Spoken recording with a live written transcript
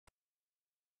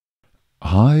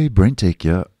Hi, BrenTech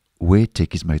here, where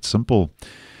tech is made simple.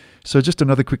 So just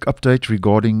another quick update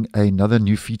regarding another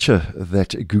new feature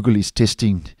that Google is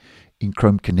testing in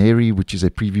Chrome Canary, which is a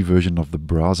preview version of the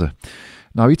browser.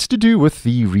 Now it's to do with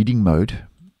the reading mode,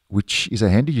 which is a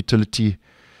handy utility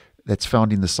that's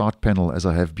found in the side panel as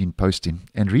I have been posting.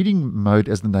 And reading mode,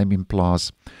 as the name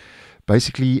implies,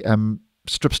 basically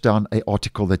strips down an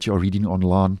article that you are reading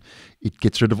online. It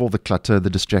gets rid of all the clutter, the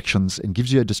distractions, and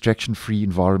gives you a distraction-free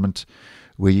environment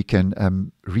where you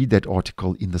can read that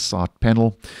article in the side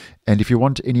panel. And if you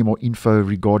want any more info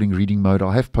regarding reading mode,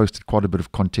 I have posted quite a bit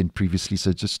of content previously,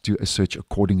 so just do a search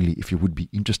accordingly if you would be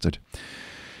interested.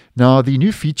 Now, the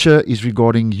new feature is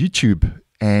regarding YouTube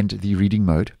and the reading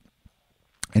mode.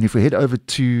 And if we head over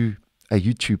to a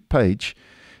YouTube page,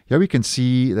 here we can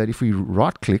see that if we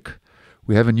right-click,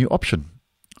 we have a new option,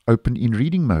 Open in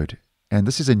Reading Mode. And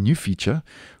this is a new feature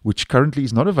which currently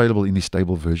is not available in the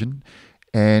stable version.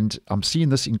 And I'm seeing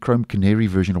this in Chrome Canary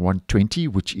version 120,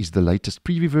 which is the latest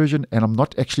preview version. And I'm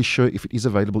not actually sure if it is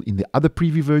available in the other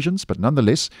preview versions, but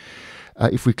nonetheless,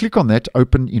 if we click on that,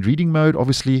 Open in Reading Mode,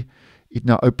 obviously it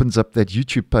now opens up that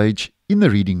YouTube page in the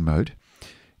reading mode.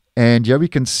 And here we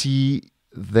can see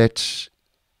that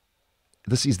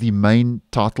this is the main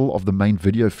title of the main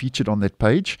video featured on that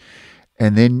page.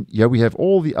 And then here we have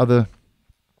all the other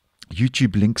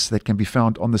YouTube links that can be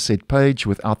found on the said page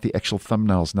without the actual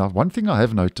thumbnails. Now, one thing I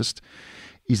have noticed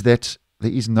is that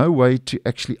there is no way to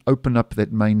actually open up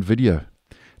that main video.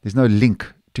 There's no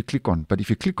link to click on. But if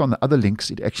you click on the other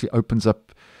links, it actually opens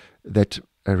up that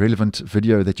relevant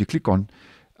video that you click on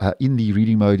in the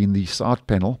reading mode in the side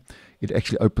panel. It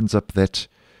actually opens up that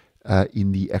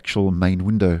in the actual main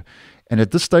window. And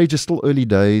at this stage, it's still early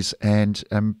days. And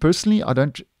personally, I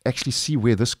don't actually see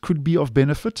where this could be of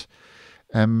benefit.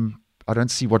 I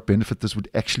don't see what benefit this would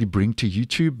actually bring to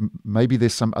YouTube. Maybe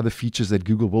there's some other features that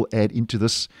Google will add into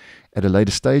this at a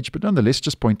later stage. But nonetheless,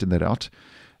 just pointing that out,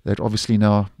 that obviously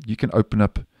now you can open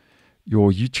up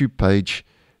your YouTube page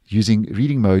using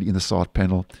reading mode in the side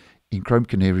panel in Chrome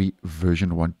Canary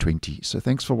version 120. So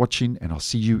thanks for watching, and I'll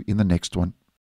see you in the next one.